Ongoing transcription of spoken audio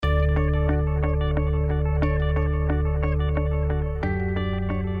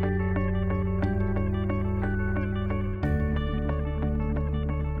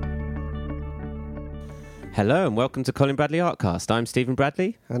Hello and welcome to Colin Bradley Artcast. I'm Stephen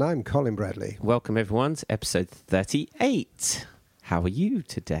Bradley. And I'm Colin Bradley. Welcome everyone to episode 38. How are you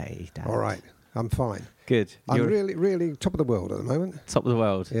today, Dan? All right, I'm fine. Good. I'm really top of the world at the moment. Top of the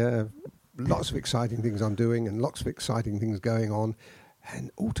world. Yeah, lots of exciting things I'm doing and lots of exciting things going on.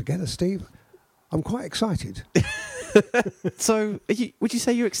 And altogether, Steve, I'm quite excited. So, would you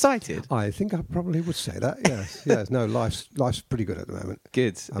say you're excited? I think I probably would say that, yes. Yes, no, life's pretty good at the moment.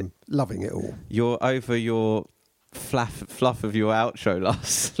 Good. I'm loving it all. You're over your fluff of your outro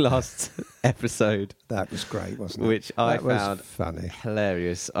last episode. That was great, wasn't it? Which I that was found funny.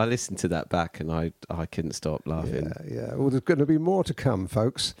 Hilarious. I listened to that back and I couldn't stop laughing. Yeah. Well, there's going to be more to come,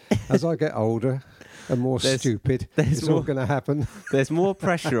 folks. As I get older and more stupid, it's all going to happen. There's more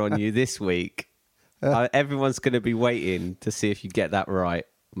pressure on you this week. Everyone's going to be waiting to see if you get that right.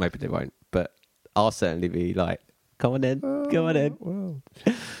 Maybe they won't, but I'll certainly be like, come on in, come on in. Well.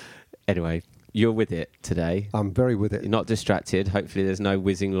 Anyway, you're with it today. I'm very with it. You're not distracted. Hopefully there's no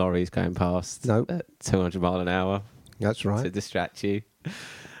whizzing lorries going past at 200 mile an hour. That's right. To distract you.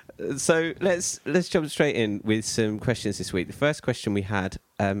 So let's jump straight in with some questions this week. The first question we had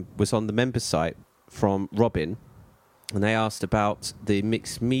was on the members site from Robin, and they asked about the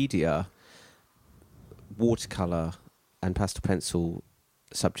mixed media watercolour and pastel pencil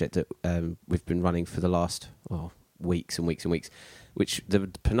subject that we've been running for the last weeks and weeks and weeks, which the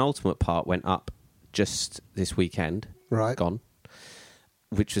penultimate part went up just this weekend, right? Gone,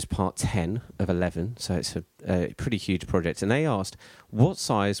 which was part 10 of 11, so it's a pretty huge project. And they asked, what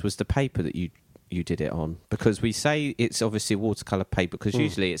size was the paper that you did it on? Because we say it's obviously watercolour paper, because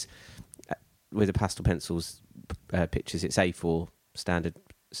usually it's, with the pastel pencils pictures, it's A4 standard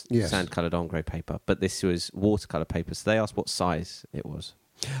sand-coloured ombre paper, but this was watercolour paper. So they asked what size it was.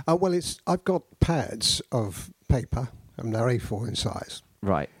 Well, I've got pads of paper, and they're A4 in size.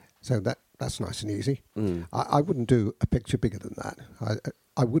 Right. So that's nice and easy. I wouldn't do a picture bigger than that.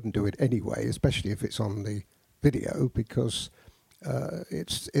 I wouldn't do it anyway, especially if it's on the video, because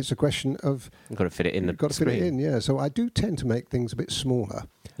it's a question of You've got to fit it in the got to screen. fit it in, yeah. So I do tend to make things a bit smaller,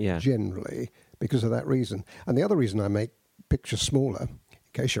 generally, because of that reason. And the other reason I make pictures smaller,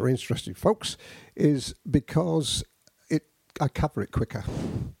 in case you're interested, folks, is because I cover it quicker.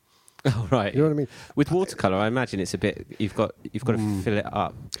 Oh, right. You know what I mean? With watercolour, I imagine it's a bit, you've got to fill it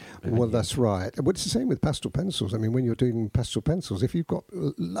up. Well, that's right. But it's the same with pastel pencils. I mean, when you're doing pastel pencils, if you've got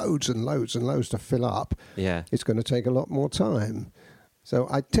loads and loads and loads to fill up, it's going to take a lot more time. So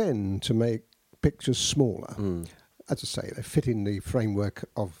I tend to make pictures smaller. As I say, they fit in the framework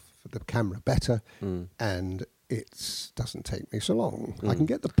of the camera better, and it doesn't take me so long. I can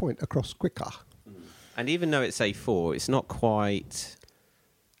get the point across quicker. And even though it's A4, it's not quite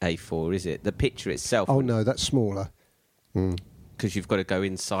A4, is it? The picture itself. Oh, no, that's smaller. Because you've got to go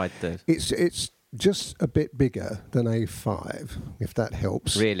inside the... It's just a bit bigger than A5, if that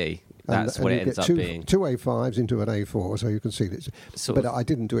helps. Really? That's what it ends up being. Two A5s into an A4, so you can see this. But I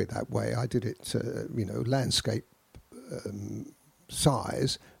didn't do it that way. I did it, landscape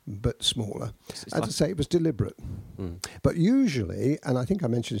size, but smaller. As I say, it was deliberate. But usually, and I think I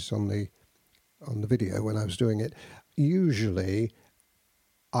mentioned this on the video when I was doing it, usually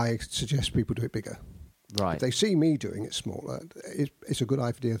I suggest people do it bigger. Right. If they see me doing it smaller, it's a good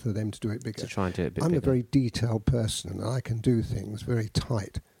idea for them to do it bigger. To try and do it a bit I'm bigger. a very detailed person, and I can do things very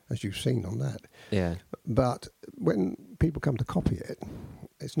tight, as you've seen on that. Yeah. But when people come to copy it,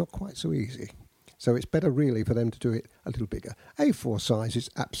 it's not quite so easy. So it's better really for them to do it a little bigger. A4 size is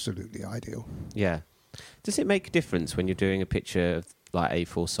absolutely ideal. Yeah. Does it make a difference when you're doing a picture of like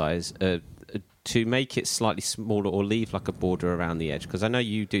A4 size to make it slightly smaller or leave like a border around the edge? Because I know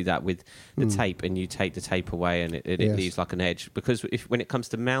you do that with the tape, and you take the tape away and it leaves like an edge. Because when it comes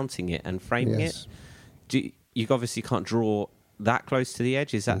to mounting it and framing it, you obviously can't draw that close to the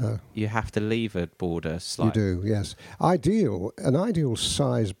edge. Is that you have to leave a border slightly? You do, yes. An ideal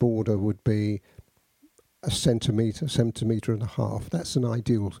size border would be a centimetre and a half. That's an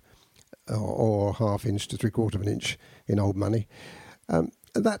ideal, or half inch to 3/4 of an inch in old money.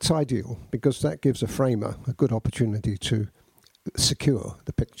 That's ideal because that gives a framer a good opportunity to secure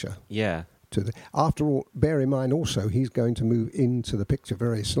the picture. Yeah. After all, bear in mind also he's going to move into the picture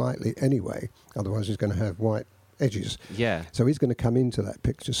very slightly anyway. Otherwise, he's going to have white edges. Yeah. So he's going to come into that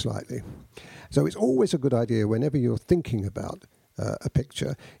picture slightly. So it's always a good idea whenever you're thinking about a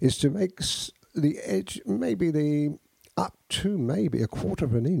picture is to make the edge up to maybe 1/4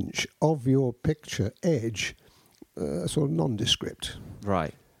 of an inch of your picture edge sort of nondescript.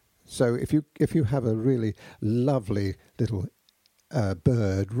 Right. So if you have a really lovely little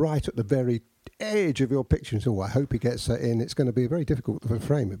bird right at the very edge of your picture and say, I hope he gets that in. It's going to be very difficult to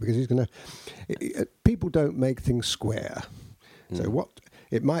frame it because he's going to... People don't make things square. So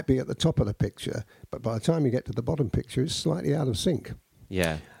it might be at the top of the picture, but by the time you get to the bottom picture, it's slightly out of sync.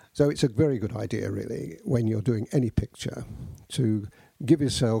 Yeah. So it's a very good idea, really, when you're doing any picture, to give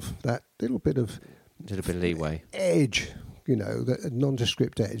yourself that little bit of leeway. Edge, the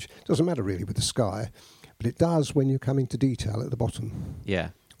nondescript edge. Doesn't matter really with the sky, but it does when you're coming to detail at the bottom. Yeah.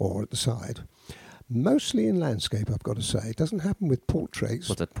 Or at the side. Mostly in landscape, I've got to say. It doesn't happen with portraits.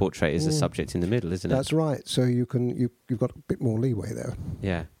 Well, the portrait is the subject in the middle, isn't it? That's right. So you've got a bit more leeway there.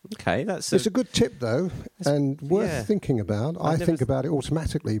 Yeah. Okay, it's a good tip, though, and worth thinking about. I think about it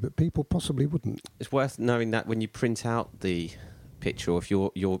automatically, but people possibly wouldn't. It's worth knowing that when you print out the picture, if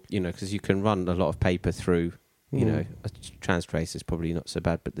you're because you can run a lot of paper through. A Transtrace is probably not so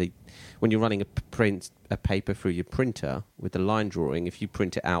bad, but when you're running a paper through your printer with the line drawing, if you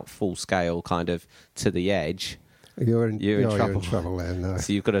print it out full scale, kind of to the edge, you're in trouble. You're in trouble then. No.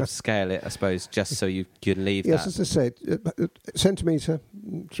 So you've got to scale it, I suppose, just so you can leave that. Yes, as I said, centimetre,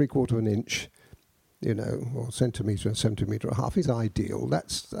 3/4 of an inch, or centimetre and a half is ideal.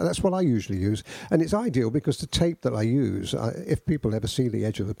 That's what I usually use. And it's ideal because the tape that I use, if people ever see the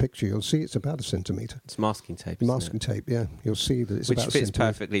edge of the picture, you'll see it's about a centimetre. It's masking tape, Masking tape, yeah. You'll see that it's about a centimetre. Which fits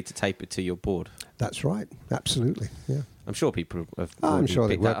perfectly to tape it to your board. That's right, absolutely, yeah. I'm sure people have I'm sure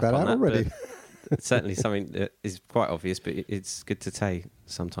they've worked that out already. It's certainly something that is quite obvious, but it's good to say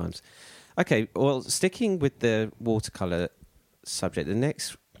sometimes. Okay, well, sticking with the watercolour subject, the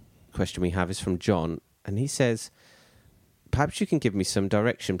next question we have is from John, and he says, perhaps you can give me some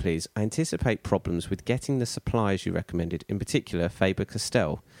direction, please. I anticipate problems with getting the supplies you recommended, in particular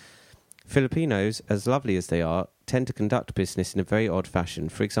Faber-Castell. Filipinos, as lovely as they are, tend to conduct business in a very odd fashion.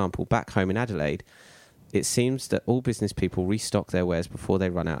 For example, back home in Adelaide, it seems that all business people restock their wares before they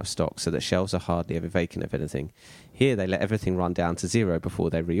run out of stock, so that shelves are hardly ever vacant of anything. Here, they let everything run down to zero before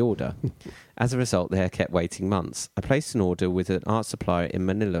they reorder. As a result, they are kept waiting months. I placed an order with an art supplier in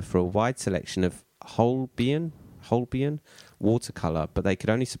Manila for a wide selection of Holbein watercolour, but they could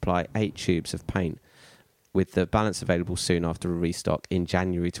only supply 8 tubes of paint, with the balance available soon after a restock in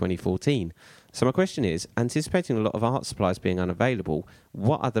January 2014. So my question is, anticipating a lot of art supplies being unavailable,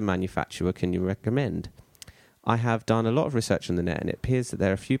 what other manufacturer can you recommend? I have done a lot of research on the net, and it appears that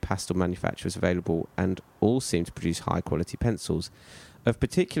there are a few pastel manufacturers available and all seem to produce high-quality pencils. Of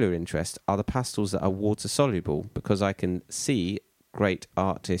particular interest are the pastels that are water-soluble, because I can see great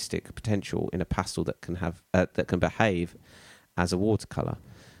artistic potential in a pastel that can behave as a watercolour.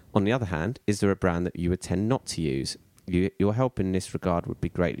 On the other hand, is there a brand that you would tend not to use? Your help in this regard would be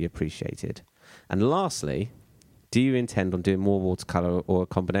greatly appreciated. And lastly, do you intend on doing more watercolour or a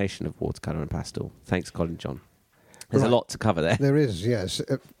combination of watercolour and pastel? Thanks, Colin John. There's a lot to cover there. There is, yes.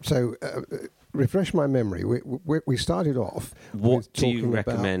 Refresh my memory. We started off. What do you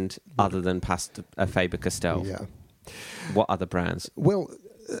recommend other than Faber-Castell? Yeah. What other brands? Well,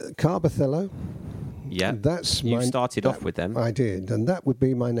 Carbothello. Yeah, you started off with them. I did, and that would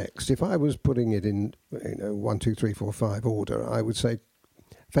be my next. If I was putting it in, 1, 2, 3, 4, 5 order, I would say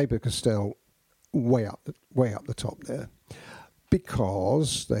Faber-Castell way up the top there,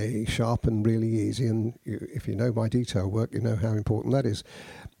 because they sharpen really easy, and if you know my detail work, you know how important that is.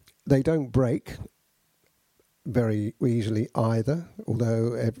 They don't break very easily either,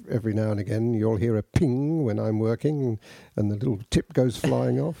 although every now and again you'll hear a ping when I'm working and the little tip goes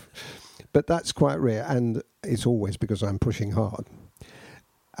flying off. But that's quite rare, and it's always because I'm pushing hard.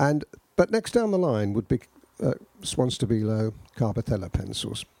 But next down the line would be Swan Stabilo Carbothello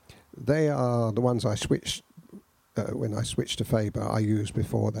pencils. They are the ones I switched when I switched to Faber. I used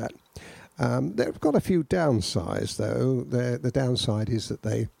before that. They've got a few downsides, though. The downside is that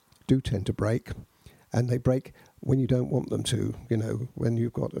they do tend to break, and they break when you don't want them to. When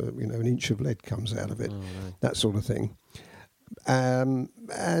you've got an inch of lead comes out of it, that sort of thing. And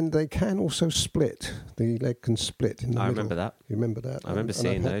they can also split. The leg can split in the middle. Remember that. You remember that? I remember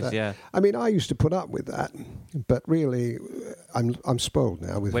seeing those, that. Yeah. I mean, I used to put up with that, but really, I'm spoiled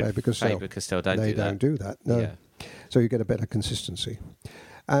now with Faber-Castell. Faber-Castell They don't do that, no. Yeah. So you get a better consistency.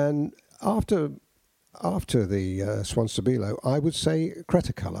 And after the Swan Stabilo, I would say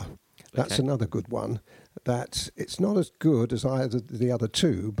Cretacolor. That's another good one. That it's not as good as either the other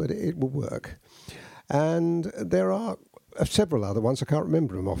two, but it will work. And there are several other ones. I can't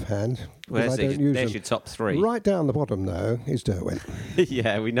remember them offhand. There's your top 3. Right down the bottom, though, is Derwent.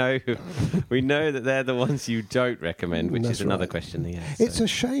 Yeah, we know that they're the ones you don't recommend, which is another question. Yeah, so. It's a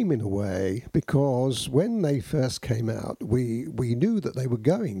shame in a way, because when they first came out, we knew that they were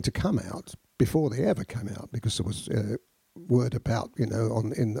going to come out before they ever came out, because there was word about, in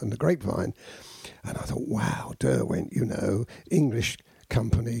the grapevine. And I thought, wow, Derwent, English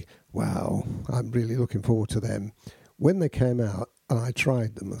company, wow, I'm really looking forward to them. When they came out and I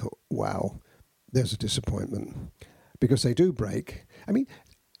tried them, I thought, wow, there's a disappointment, because they do break. I mean,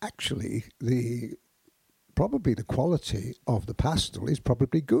 actually, probably the quality of the pastel is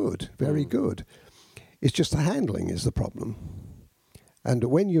probably good, very good. It's just the handling is the problem. And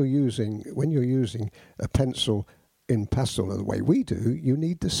when you're using a pencil in pastel the way we do, you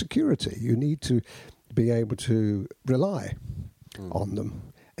need the security. You need to be able to rely on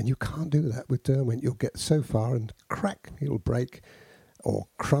them. And you can't do that with Derwent. You'll get so far and crack, it'll break or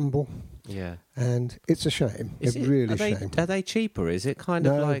crumble. Yeah. And it's a shame. It's really a shame. Are they cheaper? Is it kind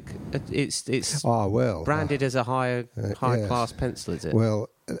of like it's branded as a high class pencil, is it? Well,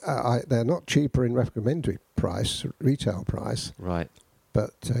 they're not cheaper in recommended price, retail price. Right.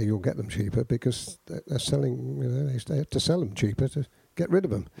 But you'll get them cheaper because they're selling, they have to sell them cheaper to get rid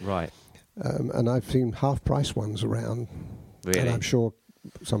of them. Right. And I've seen half-price ones around. Really? And I'm sure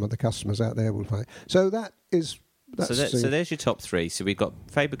some of the customers out there will find. So that is... So there's your top three. So we've got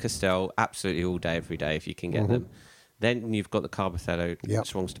Faber-Castell absolutely all day, every day, if you can get them. Then you've got the Carbothello,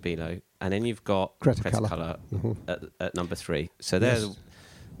 Strong Stabilo, and then you've got Cretacolor at number 3. So there's... Yes.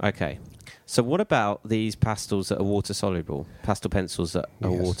 Okay. So what about these pastels that are water-soluble, pastel pencils that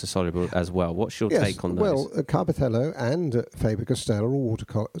are water-soluble as well? What's your take on those? Well, Carbothello and Faber-Castell are all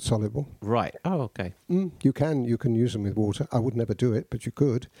water-soluble. Right. Oh, okay. You can use them with water. I would never do it, but you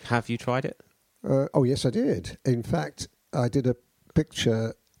could. Have you tried it? Oh, yes, I did. In fact, I did a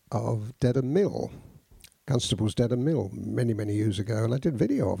picture of Dedham Mill, Constable's Dedham Mill, many, many years ago, and I did a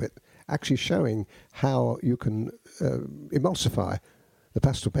video of it, actually showing how you can emulsify the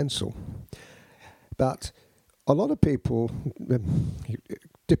pastel pencil. But a lot of people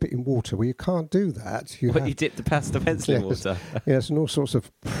dip it in water. Well, you can't do that. You dip the pastel pencil in water? Yes, and all sorts of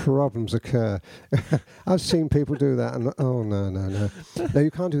problems occur. I've seen people do that, and no,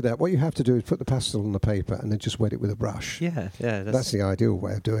 you can't do that. What you have to do is put the pastel on the paper and then just wet it with a brush. Yeah. That's the ideal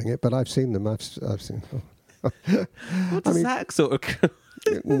way of doing it. But I've seen them. I've seen. What does that sort of?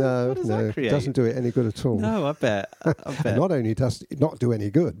 No, it doesn't do it any good at all. No, I bet. Not only does it not do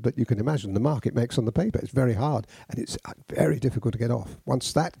any good, but you can imagine the mark it makes on the paper. It's very hard, and it's very difficult to get off.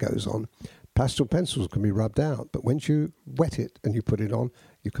 Once that goes on, pastel pencils can be rubbed out, but once you wet it and you put it on,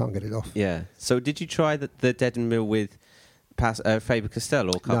 you can't get it off. Yeah. So did you try the Dedham Mill with Faber-Castell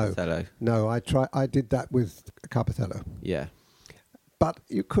or Carbothello? No, I did that with Carbothello. Yeah. But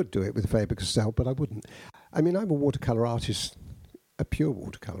you could do it with Faber-Castell, but I wouldn't. I mean, I'm a watercolour artist, a pure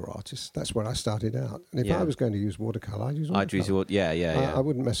watercolour artist. That's where I started out. And if I was going to use watercolour, I'd use watercolour. Yeah. I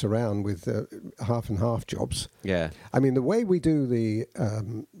wouldn't mess around with half and half jobs. Yeah. I mean, the way we do the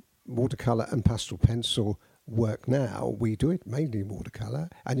watercolour and pastel pencil work now, we do it mainly watercolour.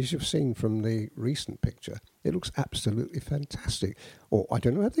 And as you've seen from the recent picture, it looks absolutely fantastic. Or I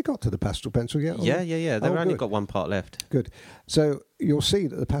don't know, have they got to the pastel pencil yet? Yeah. They've only got one part left. Good. So you'll see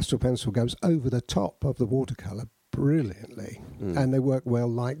that the pastel pencil goes over the top of the watercolour brilliantly, and they work well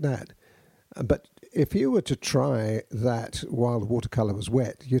like that. But if you were to try that while the watercolour was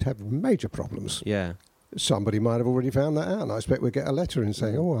wet, you'd have major problems. Yeah. Somebody might have already found that out, and I expect we'd get a letter in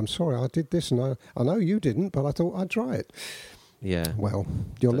saying, "Oh, I'm sorry, I did this, and I know you didn't, but I thought I'd try it." Yeah. Well,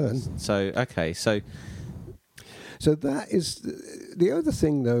 you'll learn. So that is the other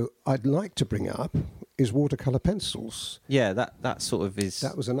thing, though. I'd like to bring up is watercolour pencils. Yeah, that sort of is.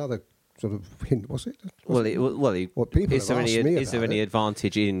 That was another sort of hint, was it? Is there any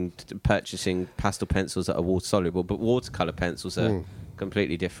advantage in purchasing pastel pencils that are water soluble? But watercolour pencils are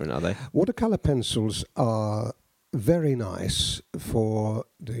completely different, are they? Watercolour pencils are very nice for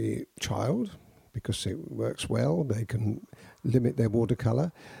the child because it works well. They can limit their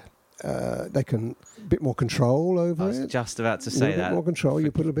watercolour. They can a bit more control over it. I was just about to say that. A bit more control.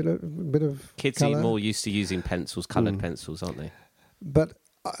 You put a bit of kids colour. are more used to using pencils, coloured pencils, aren't they?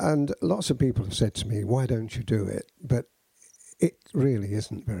 And lots of people have said to me, "Why don't you do it?" But it really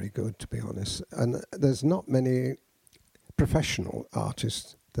isn't very good, to be honest. And there's not many professional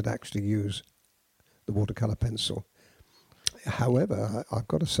artists that actually use the watercolour pencil. However, I've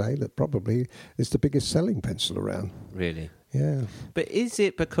got to say that probably it's the biggest selling pencil around. Really? Yeah. But is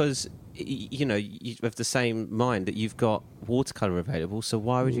it because, you have the same mind that you've got watercolour available, so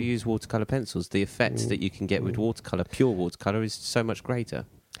why would you use watercolour pencils? The effects that you can get with watercolour, pure watercolour, is so much greater.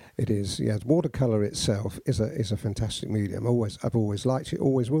 It is, yes. Watercolour itself is a fantastic medium. I've always liked it,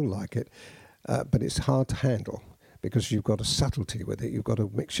 always will like it, but it's hard to handle because you've got a subtlety with it. You've got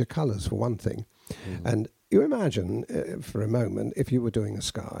to mix your colours, for one thing. And you imagine, for a moment, if you were doing a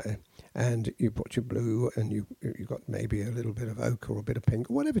sky and you put your blue, and you've got maybe a little bit of ochre or a bit of pink,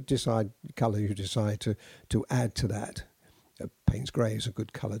 whatever colour you decide to add to that. Payne's grey is a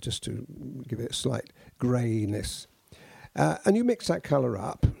good colour just to give it a slight greyness. And you mix that colour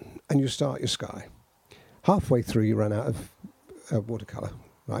up, and you start your sky. Halfway through, you run out of watercolour,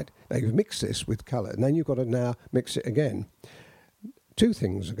 right? Now, you've mixed this with colour, and then you've got to now mix it again. Two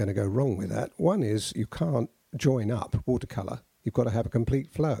things are going to go wrong with that. One is you can't join up watercolour. You've got to have a complete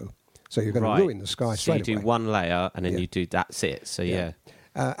flow. So you're going to ruin the sky straight away. So you do one layer, and then you do, that's it. So,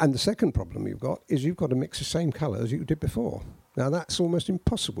 and the second problem you've got is you've got to mix the same colour as you did before. Now, that's almost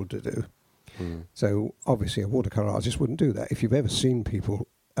impossible to do. So, obviously, a watercolour artist wouldn't do that. If you've ever seen people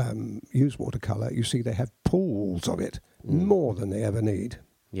use watercolour, you see they have pools of it, more than they ever need.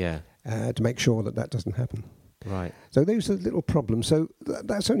 Yeah. To make sure that doesn't happen. Right. So those are little problems. So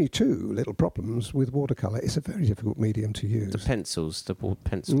that's only two little problems with watercolour. It's a very difficult medium to use. The board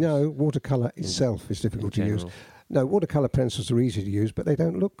pencils? No, watercolour itself is difficult to use. No, watercolour pencils are easy to use, but they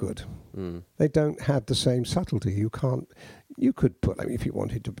don't look good. They don't have the same subtlety. You could put, if you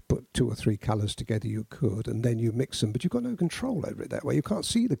wanted to put 2 or 3 colours together, you could, and then you mix them, but you've got no control over it that way. You can't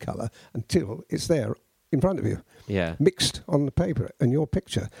see the colour until it's there in front of you, mixed on the paper and your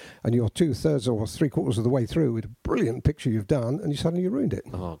picture, and you're 2/3 or 3/4 of the way through with a brilliant picture you've done, and you suddenly ruined it.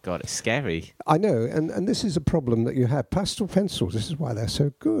 Oh God, it's scary. I know, and this is a problem that you have. Pastel pencils, this is why they're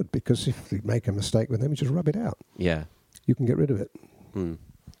so good, because if you make a mistake with them, you just rub it out. Yeah. You can get rid of it.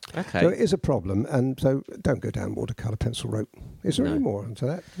 Okay. So it is a problem, and so don't go down watercolour pencil route. Is there any more onto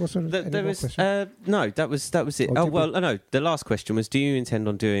that? Was there any more question? No, that was it. No. The last question was: do you intend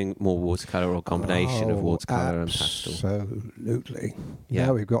on doing more watercolour or combination of watercolour and pastel? Absolutely.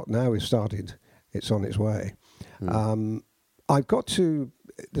 Yeah. Now we've started. It's on its way. I've got to.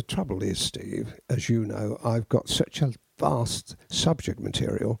 The trouble is, Steve, as you know, I've got such a vast subject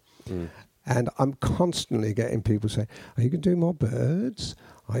material. And I'm constantly getting people saying, "Are you going to do more birds?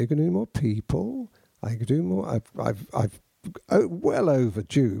 Are you going to do more people? Are you going to do more?" I've well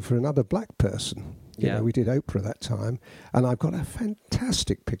overdue for another black person. You know, we did Oprah that time, and I've got a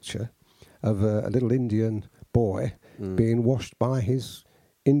fantastic picture of a little Indian boy being washed by his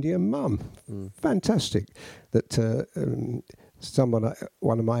Indian mum. Fantastic. That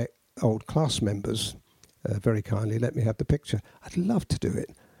one of my old class members, very kindly let me have the picture. I'd love to do it.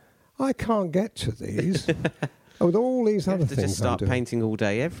 I can't get to these with all these other things. You have to just start painting all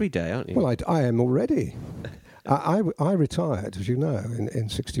day, every day, aren't you? Well, I am already. I retired, as you know, in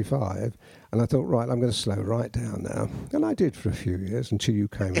 65, and I thought, right, I'm going to slow right down now. And I did for a few years until you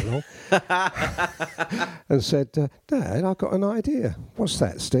came along and said, Dad, I've got an idea. What's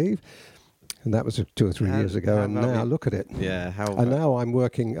that, Steve? And that was 2 or 3 years ago, and now look at it. Yeah, and now I'm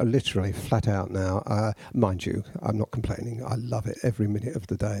working literally flat out now. Mind you, I'm not complaining. I love it every minute of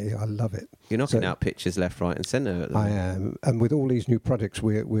the day. I love it. You're knocking out pictures left, right, and centre. I am, and with all these new projects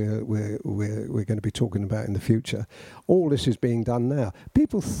we're going to be talking about in the future, all this is being done now.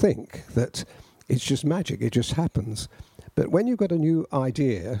 People think that it's just magic; it just happens. But when you've got a new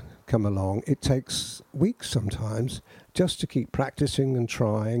idea come along, it takes weeks sometimes just to keep practicing and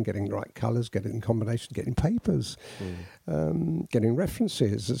trying, getting the right colours, getting combinations, getting papers, getting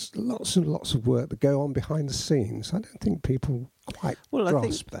references. There's lots and lots of work that go on behind the scenes. I don't think people quite grasp I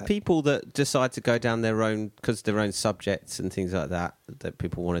think that. People that decide to go down their own, because their own subjects and things like that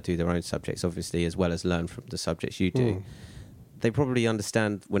people want to do their own subjects, obviously, as well as learn from the subjects you do. They probably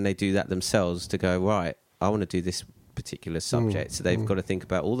understand when they do that themselves to go, right, I want to do this particular subject, so they've got to think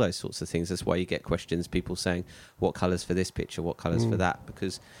about all those sorts of things. That's why you get questions, people saying what colours for this picture, what colours for that,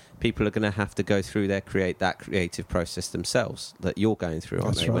 because people are going to have to go through that creative process themselves that you're going through,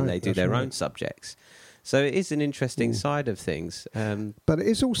 aren't they, when they do their own subjects. So it is an interesting side of things. But it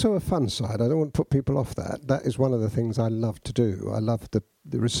is also a fun side. I don't want to put people off that. That is one of the things I love to do. I love the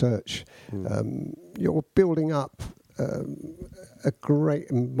research. You're building up a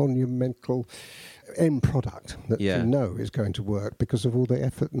great and monumental end product that you know is going to work because of all the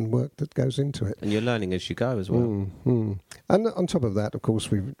effort and work that goes into it. And you're learning as you go as well. And on top of that, of course,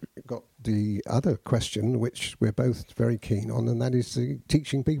 we've got the other question, which we're both very keen on, and that is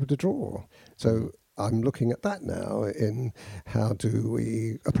teaching people to draw. So I'm looking at that now in how do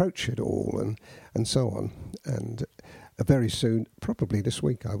we approach it all and so on. And very soon, probably this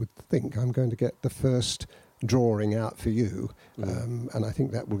week, I would think, I'm going to get the first drawing out for you, and I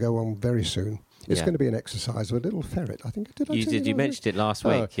think that will go on very soon. It's going to be an exercise of a little ferret. I think you mentioned it last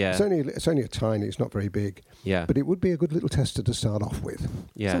week. Yeah, it's only a tiny. It's not very big. Yeah, but it would be a good little tester to start off with.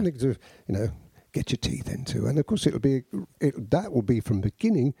 Yeah, something to get your teeth into, and of course that will be from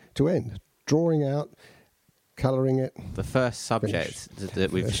beginning to end, drawing out colouring it. The first subject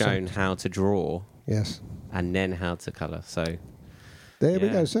that we've shown how to draw. Yes. And then how to colour. So there we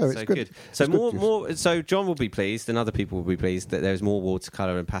go. So it's good. So more. So John will be pleased, and other people will be pleased that there's more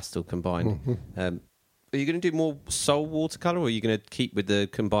watercolour and pastel combined. Mm-hmm. Are you going to do more Sol watercolour, or are you going to keep with the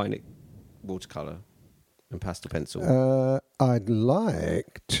combined watercolour and pastel pencil? I'd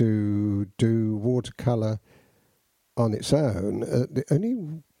like to do watercolour on its own. The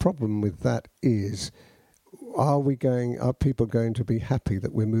only problem with that is, are people going to be happy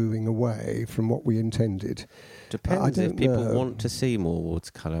that we're moving away from what we intended? Depends if people want to see more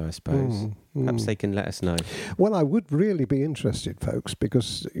watercolour, I suppose. Perhaps they can let us know. Well, I would really be interested, folks,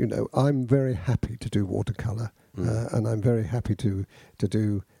 because, I'm very happy to do watercolour, and I'm very happy to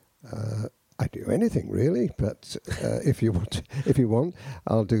do... I do anything really, but if you want,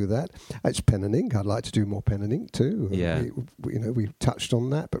 I'll do that. It's pen and ink. I'd like to do more pen and ink too. Yeah. We've touched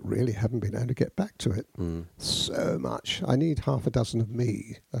on that, but really haven't been able to get back to it. So much. I need half a dozen of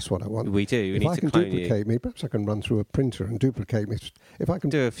me. That's what I want. We do. If I can duplicate me, perhaps I can run through a printer and duplicate me. If I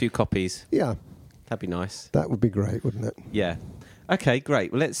can do a few copies. Yeah, that'd be nice. That would be great, wouldn't it? Yeah. Okay,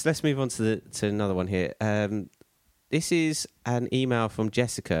 great. Well, let's move on to another one here. This is an email from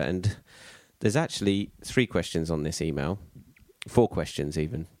Jessica, and there's actually 3 questions on this email, 4 questions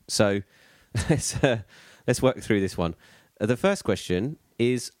even. So let's work through this one. The first question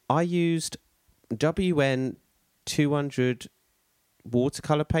is, I used WN 200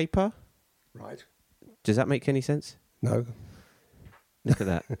 watercolour paper. Right. Does that make any sense? No. Look at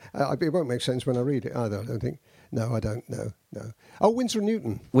that. It won't make sense when I read it either, I don't think. No, I don't. No. Oh, Winsor &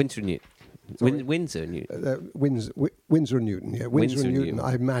 Newton. Windsor & Newton. Windsor and Newton. Windsor and Newton, yeah. Windsor and Newton.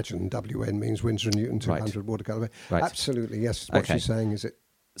 I imagine WN means Winsor and Newton 200 watercolour. Right. Absolutely, yes. What she's saying is it.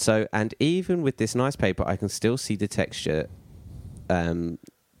 So, and even with this nice paper, I can still see the texture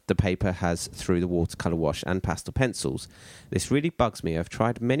the paper has through the watercolour wash and pastel pencils. This really bugs me. I've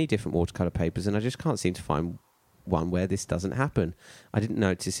tried many different watercolour papers and I just can't seem to find one where this doesn't happen. I didn't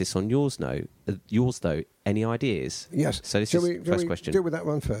notice this on yours though. Any ideas? Yes. So this is the first question. Deal with that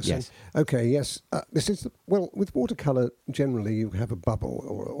one first. Yes. Then? Okay. Yes. This is with watercolor. Generally, you have a bubble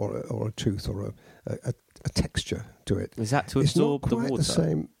or a tooth or a texture to it. Is that to absorb the water? The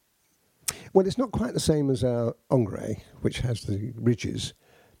same. Well, it's not quite the same as our Ingres, which has the ridges,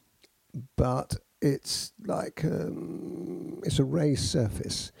 but it's like it's a raised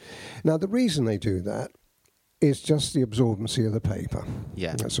surface. Now, the reason they do that is just the absorbency of the paper.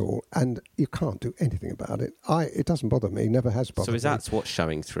 Yeah. That's all. And you can't do anything about it. It doesn't bother me, never has bothered me. So is that what's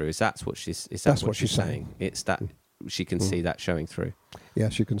showing through? That's what she's saying? It's that she can see that showing through?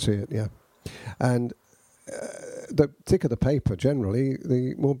 Yes, you can see it, yeah. And the thicker the paper, generally,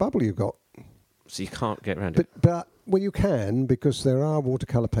 the more bubble you've got. So you can't get around it? But well, you can, because there are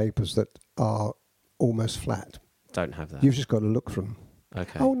watercolour papers that are almost flat. Don't have that. You've just got to look for them.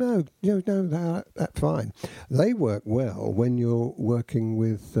 Okay. Oh, no, that's fine. They work well when you're working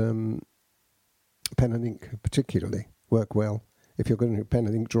with pen and ink, particularly. Work well. If you're going to do pen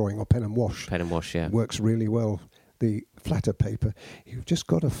and ink drawing or pen and wash. Pen and wash, yeah. Works really well. The flatter paper, you've just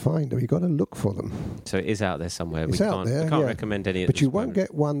got to find them. You've got to look for them. So it is out there somewhere. It's out there, we can't recommend any. But you won't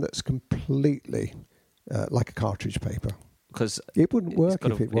get one that's completely like a cartridge paper. Because it wouldn't work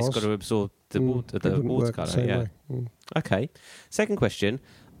if it was. It's got to absorb the watercolour. Yeah. Okay. Second question.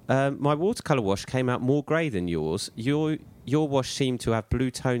 My watercolour wash came out more grey than yours. Your wash seemed to have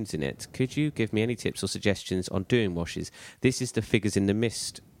blue tones in it. Could you give me any tips or suggestions on doing washes? This is the figures in the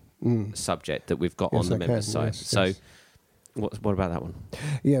mist subject that we've got on the members' side. Yes, so, what about that one?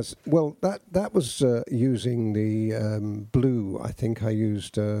 Yes. Well, that was using the blue. I think I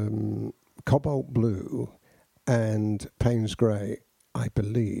used cobalt blue and Payne's grey, I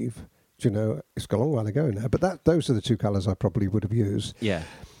believe. You know, it's a long while ago now, but those are the two colours I probably would have used. Yeah.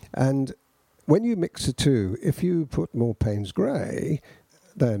 And when you mix the two, if you put more Payne's grey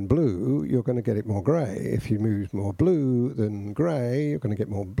than blue, you're going to get it more grey. If you use more blue than grey, you're going to get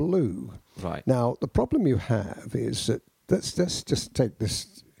more blue. Right. Now, the problem you have is that let's just take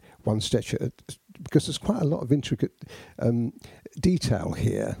this one stitch, because there's quite a lot of intricate detail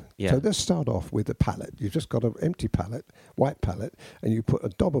here. Yeah. So let's start off with the palette. You've just got an empty palette, white palette, and you put a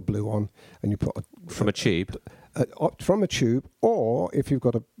daub of blue on, and you put from a tube. From a tube, or if you've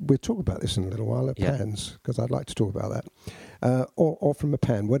got we'll talk about this in a little while, pans, because I'd like to talk about that, or from a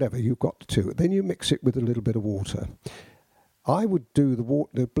pan, whatever, you've got the two. Then you mix it with a little bit of water. I would do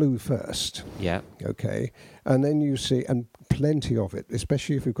the blue first. Yeah. Okay. And then you see, and plenty of it,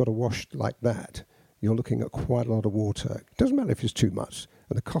 especially if you've got a wash like that, you're looking at quite a lot of water. It doesn't matter if it's too much,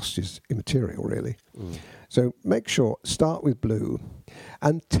 and the cost is immaterial, really. So make sure, start with blue,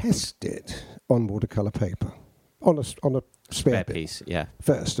 and test it on watercolour paper. on a spare bit, piece, yeah.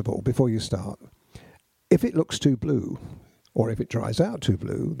 first of all, before you start. If it looks too blue, or if it dries out too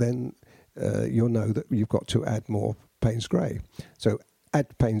blue, then you'll know that you've got to add more Payne's Grey. So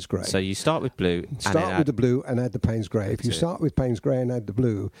add Payne's Grey. So you start with blue. Start with the blue and add the Payne's Grey. If you start with Payne's Grey and add the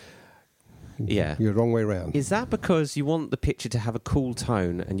blue, you're the wrong way around. Is that because you want the picture to have a cool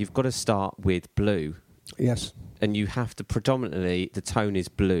tone and you've got to start with blue? Yes. And you have to predominantly, the tone is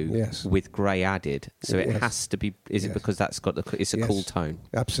blue with grey added. So it has to be, is it because that's got it's a cool tone?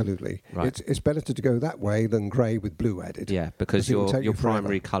 Absolutely. Right. It's better to go that way than grey with blue added. Yeah, because your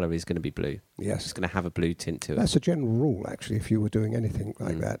primary colour is going to be blue. Yes. It's going to have a blue tint to it. That's a general rule, actually, if you were doing anything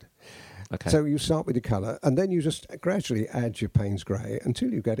like that. Okay. So you start with your colour, and then you just gradually add your Payne's Grey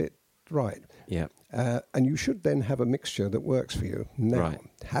until you get it right. Yeah. And you should then have a mixture that works for you. Now,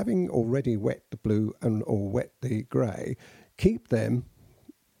 having already wet the blue or wet the grey, keep them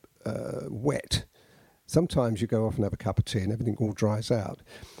wet. Sometimes you go off and have a cup of tea and everything all dries out.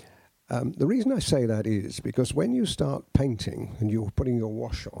 The reason I say that is because when you start painting and you're putting your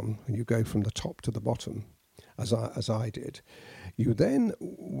wash on and you go from the top to the bottom, as I did, you then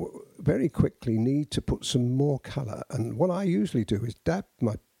very quickly need to put some more colour. And what I usually do is dab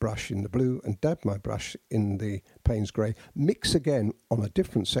my brush in the blue and dab my brush in the Payne's Grey, mix again on a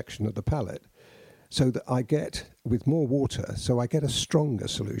different section of the palette so that I get, with more water, so I get a stronger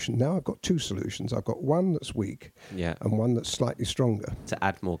solution. Now I've got two solutions. I've got one that's weak and one that's slightly stronger. To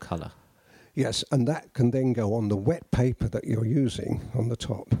add more colour. Yes, and that can then go on the wet paper that you're using on the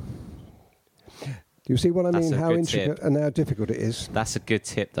top. Do you see what I mean? How intricate and how difficult it is. That's a good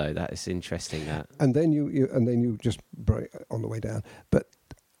tip, though. That is interesting. That. And then you just break on the way down. But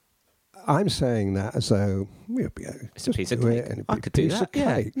I'm saying that as though it's a piece of cake. I could do that.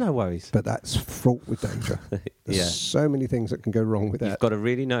 Yeah, no worries. But that's fraught with danger. There's so many things that can go wrong with that. You've got to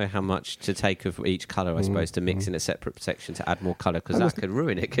really know how much to take of each colour, I suppose, to mix in a separate section to add more colour, because that could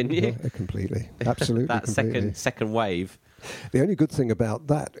ruin it, couldn't you? Yeah, completely. Absolutely. That completely. second wave. The only good thing about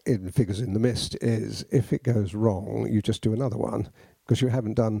that in Figures in the Mist is if it goes wrong, you just do another one, because you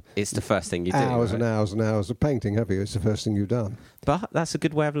haven't done... It's the first thing you do, hours and hours and hours of painting, have you? It's the first thing you've done. But that's a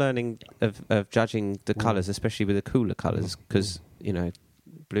good way of learning, of judging the colours, especially with the cooler colours, because,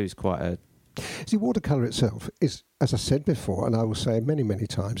 blue's quite a... See, watercolour itself is, as I said before, and I will say many, many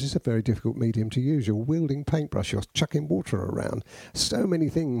times, it's a very difficult medium to use. You're wielding paintbrush, you're chucking water around. So many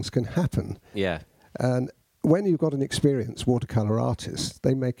things can happen. Yeah. And when you've got an experienced watercolour artist,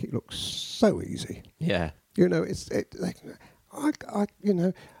 they make it look so easy. Yeah. I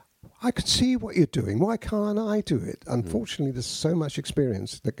could see what you're doing. Why can't I do it? Unfortunately, there's so much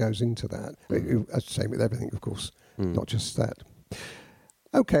experience that goes into that. As I say, with everything, of course, not just that.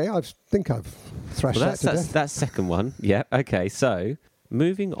 Okay, I think I've thrashed that to death. That's second one. Yeah, okay. So,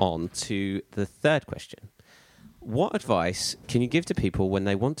 moving on to the third question. What advice can you give to people when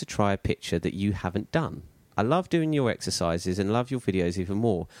they want to try a picture that you haven't done? I love doing your exercises and love your videos even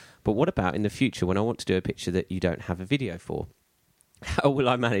more, but what about in the future when I want to do a picture that you don't have a video for? How will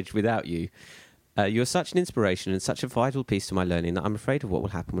I manage without you? You're such an inspiration and such a vital piece to my learning that I'm afraid of what will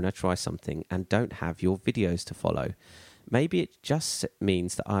happen when I try something and don't have your videos to follow. Maybe it just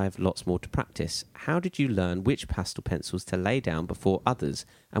means that I have lots more to practice. How did you learn which pastel pencils to lay down before others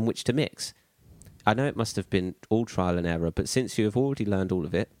and which to mix? I know it must have been all trial and error, but since you have already learned all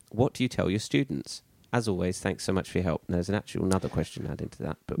of it, what do you tell your students? As always, thanks so much for your help. And there's another question added to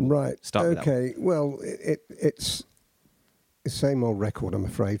that, but we'll start with that. Okay, well, it's the same old record, I'm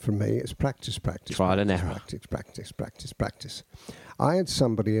afraid, from me. It's practice. Trial and error. Practice. I had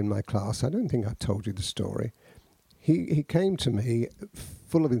somebody in my class, I don't think I've told you the story. He came to me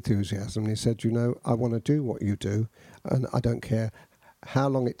full of enthusiasm and he said, I want to do what you do and I don't care how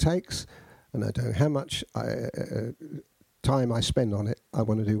long it takes and I don't know how much time I spend on it. I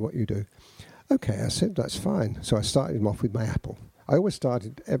want to do what you do. Okay, I said, that's fine. So I started him off with my apple. I always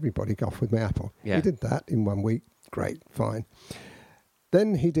started everybody off with my apple. Yeah. He did that in 1 week. Great, fine.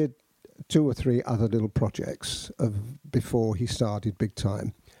 Then he did 2 or 3 other little projects before he started big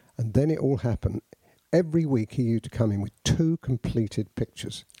time. And then it all happened. Every week he used to come in with 2 completed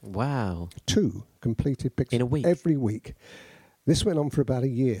pictures. Wow. 2 completed pictures. In a week? Every week. This went on for about a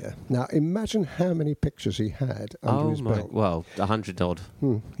year. Now, imagine how many pictures he had under his belt. Well, 100 odd.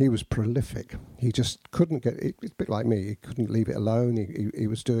 He was prolific. He just couldn't get it. It's a bit like me. He couldn't leave it alone. He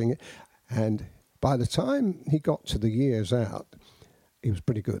was doing it. And by the time he got to the years out, he was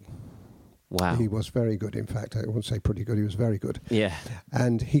pretty good. Wow. He was very good, in fact. I wouldn't say pretty good, he was very good. Yeah.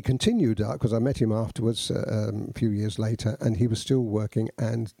 And he continued, because I met him afterwards a few years later, and he was still working,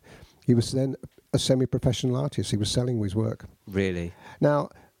 and he was then a semi-professional artist. He was selling his work. Really? Now,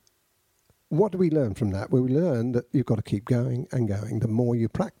 what do we learn from that? Well, we learn that you've got to keep going and going. The more you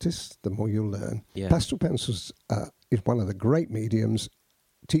practice, the more you'll learn. Yeah. Pastel pencils is one of the great mediums,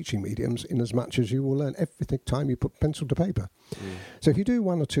 teaching mediums, in as much as you will learn every time you put pencil to paper. So if you do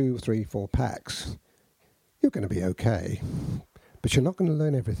 1 or 2, 3, 4 packs, you're going to be okay. But you're not going to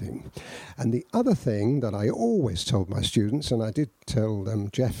learn everything. And the other thing that I always told my students, and I did tell them,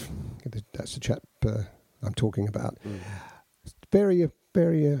 Jeff, that's the chap I'm talking about, vary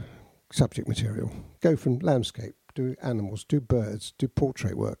your subject material. Go from landscape, do animals, do birds, do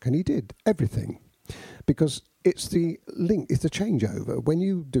portrait work. And he did everything. Because it's the link, it's the changeover. When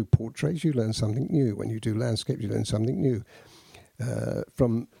you do portraits, you learn something new. When you do landscape, you learn something new.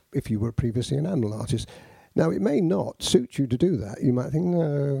 From if you were previously an animal artist. Now, it may not suit you to do that. You might think,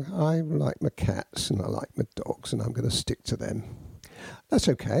 no, I like my cats and I like my dogs and I'm going to stick to them. That's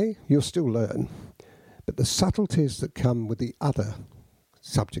okay. You'll still learn. But the subtleties that come with the other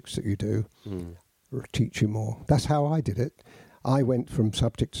subjects that you do will teach you more. That's how I did it. I went from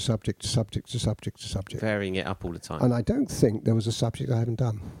subject to subject to subject to subject to subject. Varying it up all the time. And I don't think there was a subject I haven't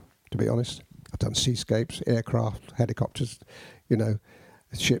done, to be honest. I've done seascapes, aircraft, helicopters,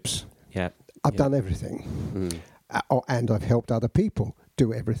 ships. Yeah. I've done everything. And I've helped other people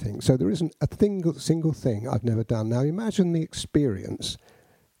do everything. So there isn't a single thing I've never done. Now imagine the experience.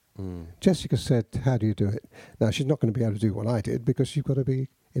 Jessica said, how do you do it? Now she's not going to be able to do what I did because you've got to be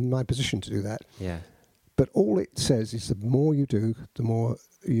in my position to do that. Yeah. But all it says is the more you do, the more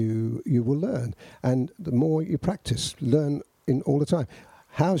you will learn. And the more you practice, learn in all the time.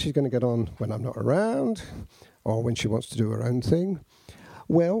 How is she going to get on when I'm not around or when she wants to do her own thing?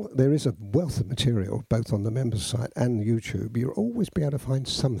 Well, there is a wealth of material, both on the members' site and YouTube. You'll always be able to find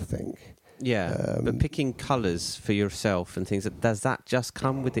something. Yeah, but picking colours for yourself and things, does that just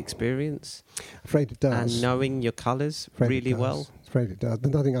come with experience? Afraid it does. And knowing your colours really well? Afraid it does.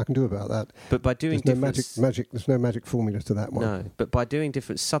 There's nothing I can do about that. But by doing there's no magic formula to that one. No, but by doing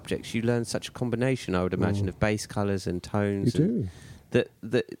different subjects, you learn such a combination, I would imagine, of base colours and tones. You do.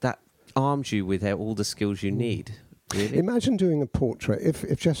 That arms you with all the skills you need. Really? Imagine doing a portrait.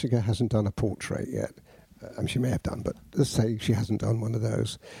 If Jessica hasn't done a portrait yet, she may have done, but let's say she hasn't done one of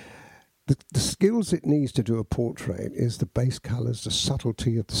those. The skills it needs to do a portrait is the base colours, the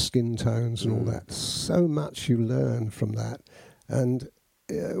subtlety of the skin tones and all that. So much you learn from that. And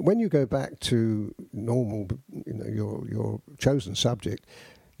when you go back to normal, your chosen subject,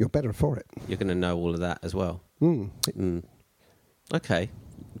 you're better for it. You're going to know all of that as well. Okay.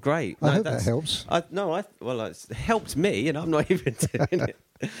 Great. I hope that helps. It's helped me, and I'm not even doing it.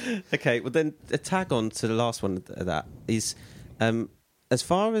 Okay, well then, a tag on to the last one of that is, as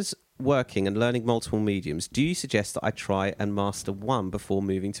far as working and learning multiple mediums, do you suggest that I try and master one before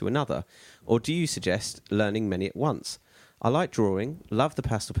moving to another? Or do you suggest learning many at once? I like drawing, love the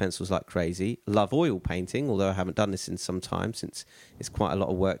pastel pencils like crazy, love oil painting, although I haven't done this in some time since it's quite a lot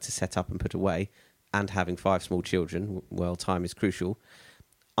of work to set up and put away, and having 5 small children, well, time is crucial.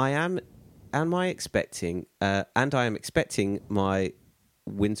 I am expecting my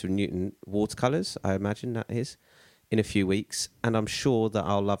Winsor & Newton watercolours, I imagine that is, in a few weeks, and I'm sure that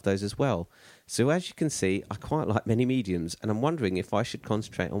I'll love those as well. So as you can see, I quite like many mediums, and I'm wondering if I should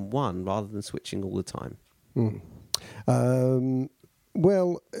concentrate on one rather than switching all the time.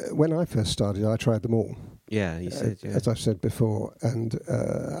 Well, when I first started, I tried them all. Yeah, you said, yeah. As I've said before, and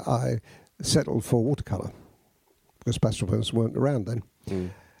I settled for watercolour because pastel pencils weren't around then.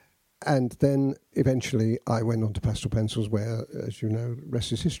 And then eventually I went on to pastel pencils where, as you know,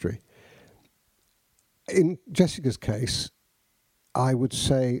 rest is history. In Jessica's case, I would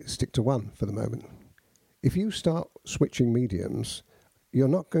say stick to one for the moment. If you start switching mediums, you're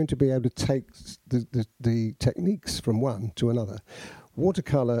not going to be able to take the techniques from one to another.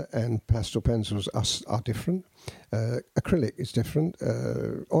 Watercolour and pastel pencils are different. Acrylic is different.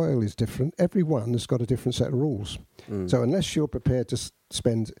 Oil is different. Every one has got a different set of rules. So unless you're prepared to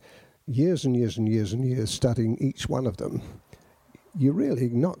spend years and years and years and years studying each one of them, you're really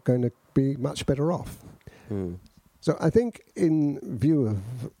not going to be much better off. So I think in view of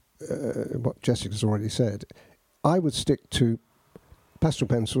what Jessica's already said, I would stick to pastel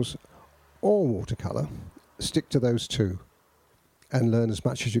pencils or watercolour. Stick to those two and learn as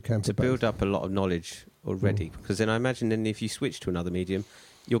much as you can. To build up a lot of knowledge already, because then I imagine then if you switch to another medium,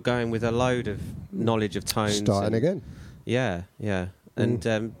 you're going with a load of knowledge of tones. Starting again. Yeah. And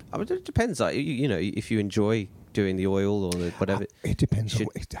it depends. Like, if you enjoy doing the oil or the whatever. It depends on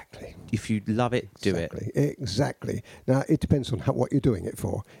exactly. If you love it, do it. Exactly. Now, it depends on what you're doing it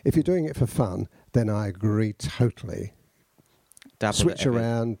for. If you're doing it for fun, then I agree totally. Switch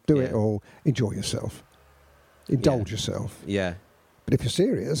around, do it all, enjoy yourself. Indulge yourself. Yeah. But if you're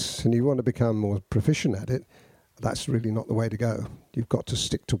serious and you want to become more proficient at it, that's really not the way to go. You've got to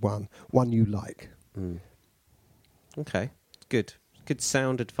stick to one you like. Okay, good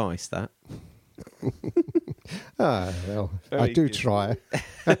sound advice, that. Well, very I do good. Try.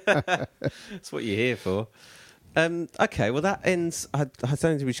 That's what you're here for. Okay, well that ends. I don't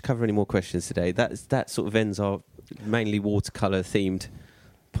think we should cover any more questions today. That sort of ends our mainly watercolour themed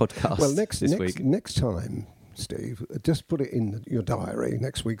podcast. Well, week. Next time, Steve, just put it in your diary,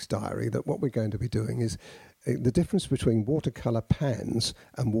 next week's diary, that what we're going to be doing is the difference between watercolour pans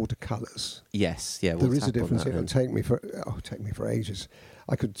and watercolours. Yes, yeah. There is a difference. It'll take me for ages.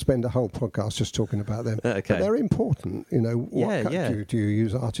 I could spend a whole podcast just talking about them. Okay. But they're important. You know, do you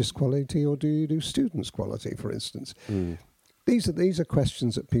use artist quality or do you do students quality, for instance? These are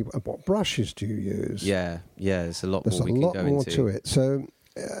questions that people. What brushes do you use? Yeah. There's a lot more. There's a lot more to it. So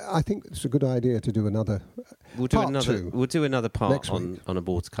I think it's a good idea to do another. We'll do another part on a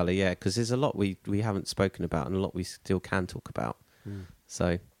watercolour. Yeah, because there's a lot we haven't spoken about and a lot we still can talk about.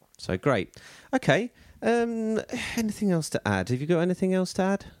 So great. Okay. Anything else to add? Have you got anything else to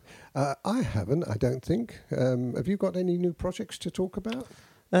add? I haven't, I don't think. Have you got any new projects to talk about?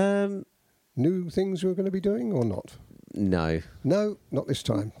 New things we're going to be doing or not? No. No, not this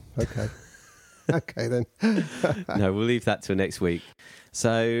time. Okay. Okay, then. No, we'll leave that till next week.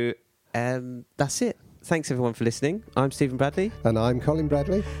 So that's it. Thanks, everyone, for listening. I'm Stephen Bradley. And I'm Colin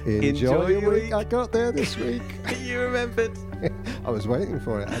Bradley. Enjoy your week. I got there this week. You remembered. I was waiting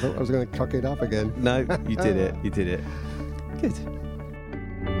for it. I thought I was going to cock it up again. No, you did it. You did it. Good.